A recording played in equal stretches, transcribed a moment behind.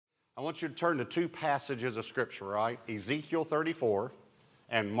I want you to turn to two passages of Scripture, right? Ezekiel 34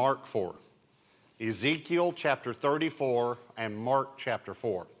 and Mark 4. Ezekiel chapter 34 and Mark chapter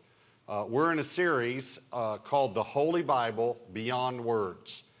 4. We're in a series called The Holy Bible Beyond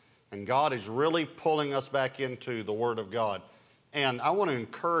Words. And God is really pulling us back into the Word of God. And I want to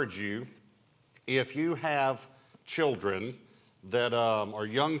encourage you, if you have children that are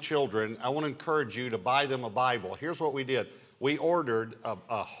young children, I want to encourage you to buy them a Bible. Here's what we did. We ordered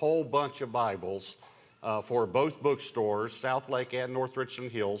a whole bunch of Bibles for both bookstores, South Lake and North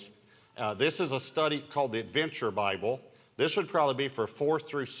Richland Hills. This is a study called the Adventure Bible. This would probably be for 4th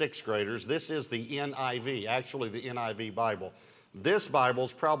through 6th graders. This is the NIV, actually the NIV Bible. This Bible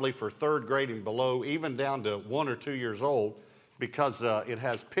is probably for 3rd grade and below, even down to 1 or 2 years old, because it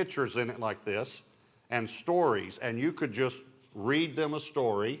has pictures in it like this and stories. And you could just read them a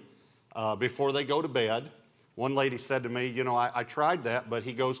story before they go to bed. One lady said to me, you know, I tried that, but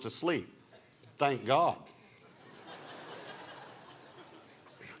he goes to sleep. Thank God.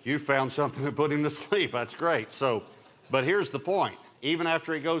 You found something to put him to sleep. That's great. So, but here's the point. Even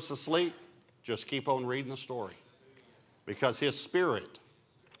after he goes to sleep, just keep on reading the story because his spirit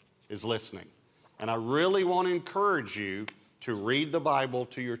is listening. And I really want to encourage you to read the Bible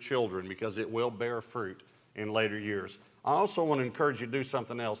to your children because it will bear fruit in later years. I also want to encourage you to do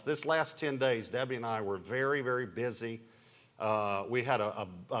something else. This last 10 days, Debbie and I were very, very busy. We had a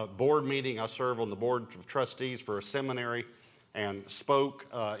board meeting. I serve on the board of trustees for a seminary and spoke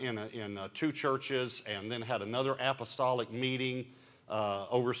in 2 churches and then had another apostolic meeting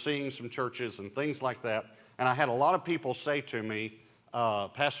overseeing some churches and things like that. And I had a lot of people say to me,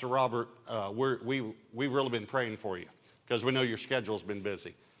 Pastor Robert, we've really been praying for you because we know your schedule's been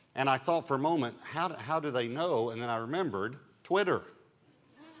busy. And I thought for a moment, how do they know? And then I remembered Twitter,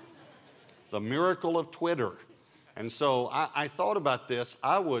 the miracle of Twitter. And so I thought about this.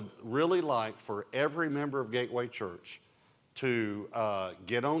 I would really like for every member of Gateway Church to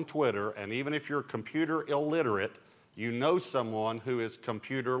get on Twitter, and even if you're computer illiterate, you know someone who is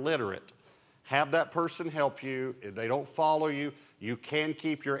computer literate. Have that person help you. If they don't follow you, you can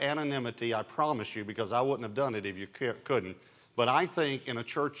keep your anonymity, I promise you, because I wouldn't have done it if you couldn't. But I think in a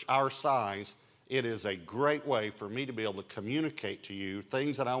church our size, it is a great way for me to be able to communicate to you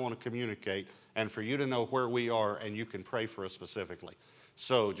things that I want to communicate and for you to know where we are and you can pray for us specifically.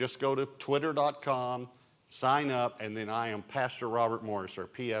 So just go to twitter.com, sign up, and then I am Pastor Robert Morris or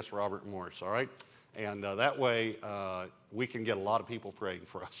PS Robert Morris, all right? And that way we can get a lot of people praying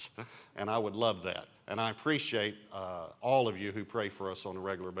for us. And I would love that. And I appreciate all of you who pray for us on a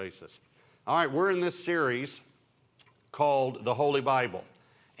regular basis. All right, we're in this series called the Holy Bible.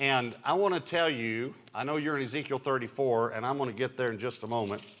 And I want to tell you, I know you're in Ezekiel 34, and I'm going to get there in just a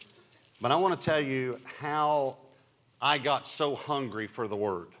moment, but I want to tell you how I got so hungry for the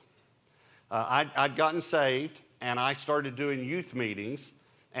Word. I'd gotten saved, and I started doing youth meetings,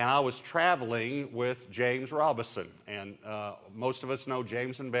 and I was traveling with James Robison. And most of us know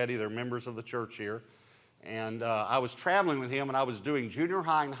James and Betty. They're members of the church here. And I was traveling with him, and I was doing junior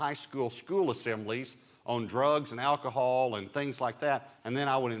high and high school assemblies on drugs and alcohol and things like that. And then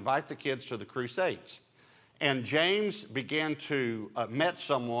I would invite the kids to the crusades. And James began to, met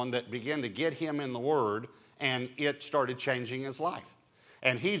someone that began to get him in the Word, and it started changing his life.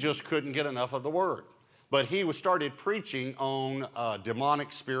 And he just couldn't get enough of the Word. But he started preaching on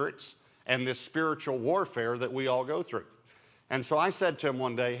demonic spirits and this spiritual warfare that we all go through. And so I said to him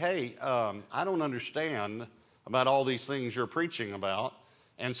one day, hey, I don't understand about all these things you're preaching about.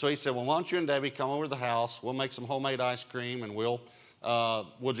 And so he said, well, why don't you and Debbie come over to the house, we'll make some homemade ice cream, and we'll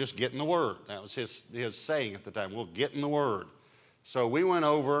just get in the Word. That was his saying at the time, we'll get in the Word. So we went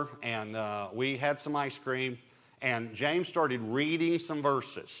over, and we had some ice cream, and James started reading some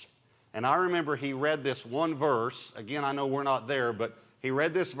verses. And I remember he read this one verse. Again, I know we're not there, but he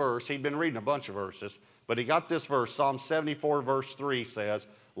read this verse. He'd been reading a bunch of verses, but he got this verse. Psalm 74, verse 3 says,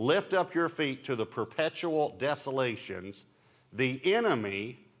 lift up your feet to the perpetual desolations. The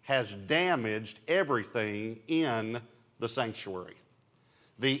enemy has damaged everything in the sanctuary.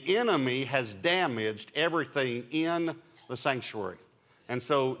 The enemy has damaged everything in the sanctuary. And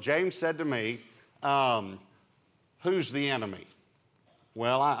so James said to me, who's the enemy?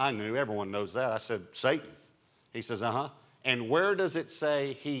 Well, I knew. Everyone knows that. I said, Satan. He says, uh-huh. And where does it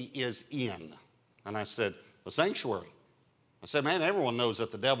say he is in? And I said, the sanctuary. I said, man, everyone knows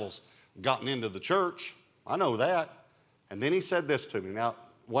that the devil's gotten into the church. I know that. And then he said this to me. Now,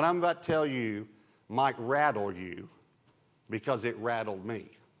 what I'm about to tell you might rattle you because it rattled me.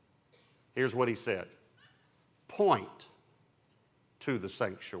 Here's what he said. Point to the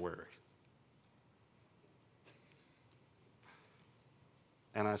sanctuary.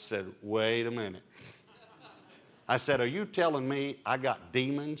 And I said, wait a minute. I said, are you telling me I got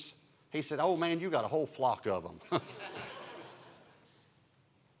demons? He said, oh man, you got a whole flock of them.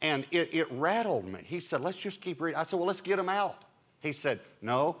 And it rattled me. He said, let's just keep reading. I said, well, let's get them out. He said,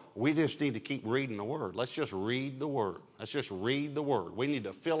 no, we just need to keep reading the Word. Let's just read the Word. Let's just read the Word. We need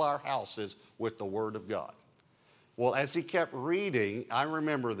to fill our houses with the Word of God. Well, as he kept reading, I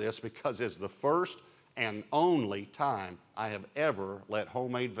remember this because it's the first and only time I have ever let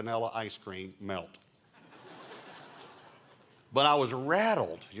homemade vanilla ice cream melt. But I was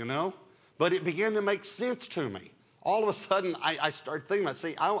rattled, you know. But it began to make sense to me. All of a sudden, I started thinking about,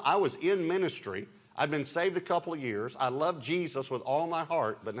 see, I was in ministry. I'd been saved a couple of years. I loved Jesus with all my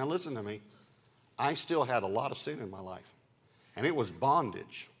heart. But now listen to me. I still had a lot of sin in my life. And it was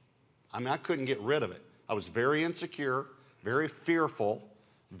bondage. I mean, I couldn't get rid of it. I was very insecure, very fearful,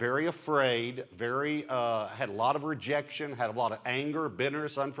 very afraid, had a lot of rejection, had a lot of anger,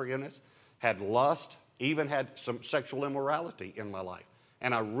 bitterness, unforgiveness, had lust, even had some sexual immorality in my life.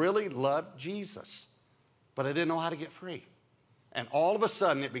 And I really loved Jesus, but I didn't know how to get free. And all of a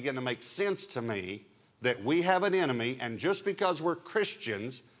sudden, it began to make sense to me that we have an enemy, and just because we're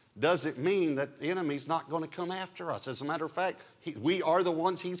Christians doesn't mean that the enemy's not going to come after us. As a matter of fact, we are the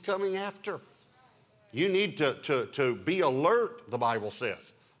ones he's coming after. You need to be alert, the Bible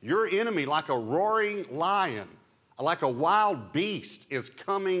says. Your enemy, like a roaring lion, like a wild beast, is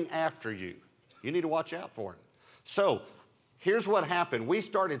coming after you. You need to watch out for him. So, here's what happened. We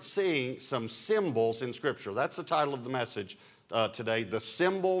started seeing some symbols in Scripture. That's the title of the message today, the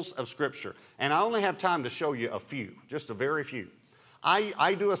symbols of Scripture. And I only have time to show you a few, just a very few.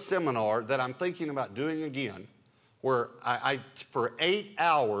 I do a seminar that I'm thinking about doing again, where for 8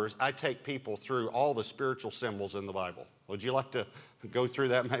 hours, I take people through all the spiritual symbols in the Bible. Would you like to go through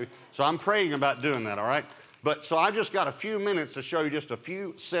that maybe? So I'm praying about doing that, all right? But so I just got a few minutes to show you just a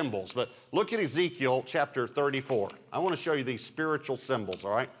few symbols. But look at Ezekiel chapter 34. I want to show you these spiritual symbols,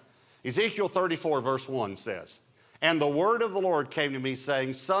 all right? Ezekiel 34 verse 1 says, and the word of the Lord came to me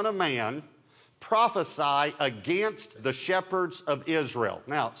saying, Son of man, prophesy against the shepherds of Israel.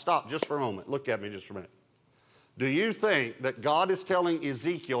 Now, stop just for a moment. Look at me just for a minute. Do you think that God is telling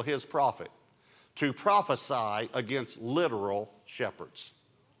Ezekiel, his prophet, to prophesy against literal shepherds?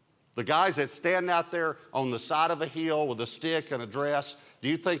 The guys that stand out there on the side of a hill with a stick and a dress, do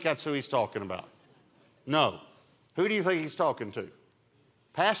you think that's who he's talking about? No. Who do you think he's talking to?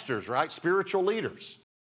 Pastors, right? Spiritual leaders.